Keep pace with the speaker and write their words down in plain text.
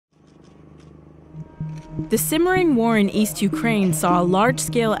The simmering war in East Ukraine saw a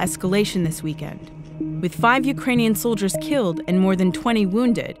large-scale escalation this weekend, with 5 Ukrainian soldiers killed and more than 20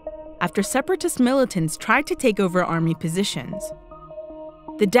 wounded after separatist militants tried to take over army positions.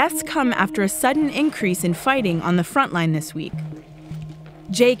 The deaths come after a sudden increase in fighting on the front line this week.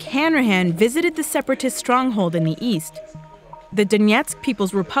 Jake Hanrahan visited the separatist stronghold in the east, the Donetsk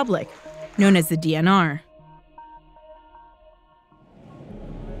People's Republic, known as the DNR.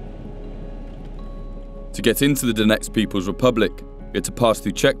 To get into the Donetsk People's Republic, you had to pass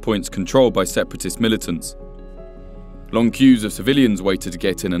through checkpoints controlled by separatist militants. Long queues of civilians waited to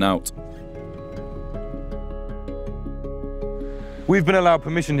get in and out. We've been allowed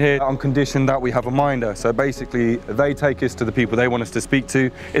permission here on condition that we have a minder. So basically, they take us to the people they want us to speak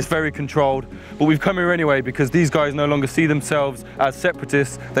to. It's very controlled, but we've come here anyway because these guys no longer see themselves as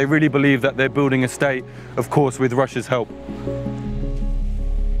separatists. They really believe that they're building a state, of course, with Russia's help.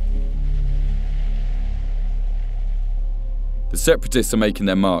 The separatists are making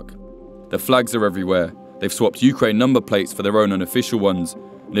their mark. Their flags are everywhere. They've swapped Ukraine number plates for their own unofficial ones,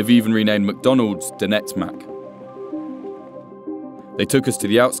 and have even renamed McDonald's Donetsk. They took us to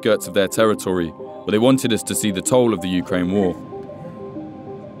the outskirts of their territory, where they wanted us to see the toll of the Ukraine war.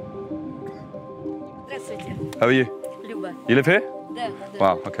 How are you? You live here?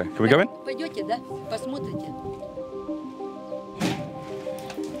 Wow, okay. Can we go in?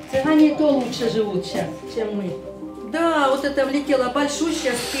 Цыгане то лучше живут сейчас, чем мы. Да, вот это влетело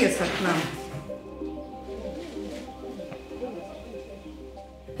большущая спеса к нам.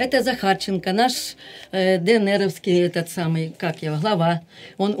 Это Захарченко, наш ДНРовский этот самый, как его, глава.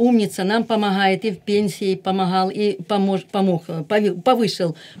 Он умница, нам помогает, и в пенсии помогал, и помог,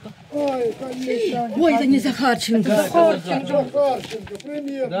 повышил. Ой, конечно. Ой, это не Захарченко. Захарченко,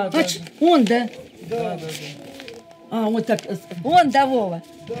 привет. Да, он, да? Да. А, вот так. Он, да, Вова.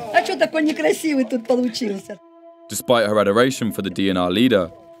 А что такой некрасивый тут получился? Despite her adoration for the DNR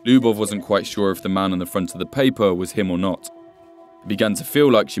leader, Lyubov wasn't quite sure if the man on the front of the paper was him or not. It began to feel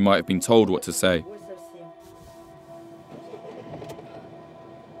like she might have been told what to say.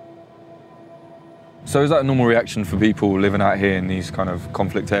 So is that a normal reaction for people living out here in these kind of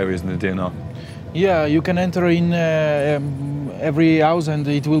conflict areas in the DNR? Yeah, you can enter in every house and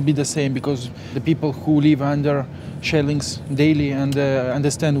it will be the same, because the people who live under shellings daily and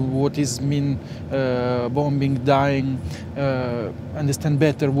understand what is mean bombing, dying, understand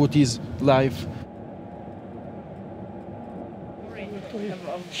better what is life.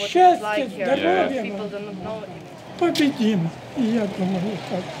 Счастье, здоровье, победим, я думаю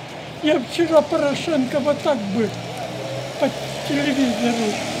так. Я вчера Порошенко вот так бы по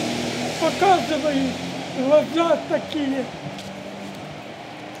телевизору показывает, глаза такие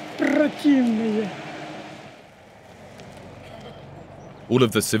противные. All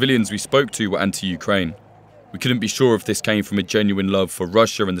of the civilians we spoke to were anti-Ukraine. We couldn't be sure if this came from a genuine love for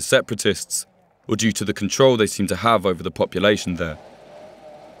Russia and the separatists, or due to the control they seem to have over the population there.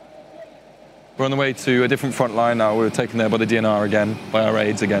 We're on the way to a different front line now. We were taken there by the DNR again, by our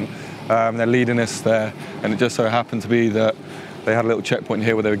aides again. They're leading us there, and it just so happened to be that they had a little checkpoint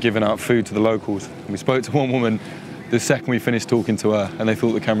here where they were giving out food to the locals. And we spoke to one woman the second we finished talking to her, and they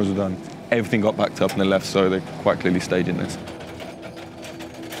thought the cameras were done. Everything got backed up and they left, so they're quite clearly staging this.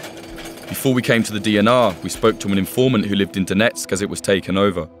 Before we came to the DNR, we spoke to an informant who lived in Donetsk as it was taken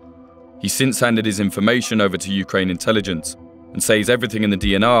over. He's since handed his information over to Ukraine intelligence and says everything in the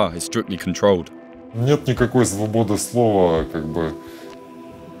DNR is strictly controlled. Нет никакой свободы слова, как бы.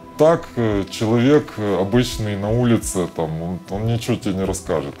 Так человек обычный на улице, там, он ничего тебе не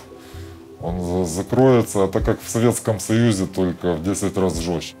расскажет. Он закроется, а так как в Советском Союзе, только в 10 раз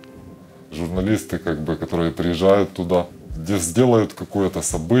жестче. Журналисты, как бы, которые приезжают туда, где сделают какое-то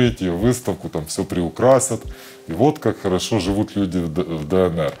событие, выставку, там все приукрасят. И вот как хорошо живут люди в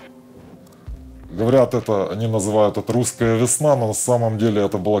ДНР. Говорят, это, они называют это русская весна, но на самом деле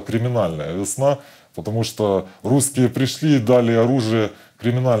это была криминальная весна, потому что русские пришли и дали оружие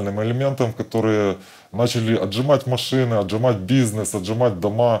криминальным элементам, которые начали отжимать машины, отжимать бизнес, отжимать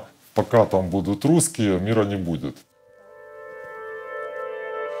дома. Пока там будут русские, мира не будет.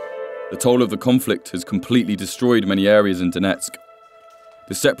 The toll of the conflict has completely destroyed many areas in Donetsk.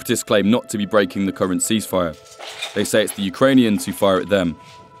 The separatists claim not to be breaking the current ceasefire. They say it's the Ukrainians who fire at them.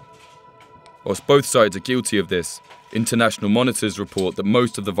 Whilst both sides are guilty of this, international monitors report that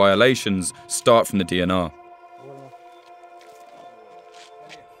most of the violations start from the DNR.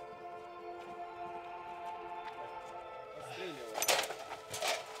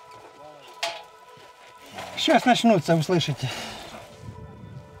 Сейчас начнутся, услышите.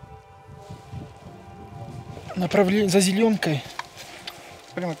 Направление за зеленкой.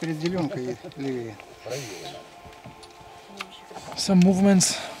 Прямо перед зеленкой левее. Some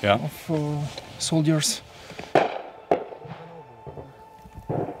movements Yeah. of soldiers.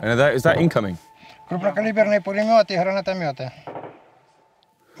 And is that incoming? Крупнокалиберные пулеметы и гранатометы.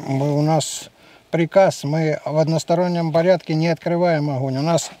 У нас приказ, мы в одностороннем порядке не открываем огонь. У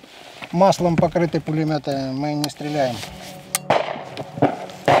нас маслом покрыты пулеметы, мы не стреляем.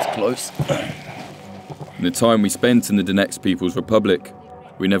 It's close. In the time we spent in the Donetsk People's Republic,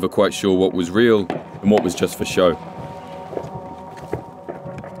 we were never quite sure what was real and what was just for show.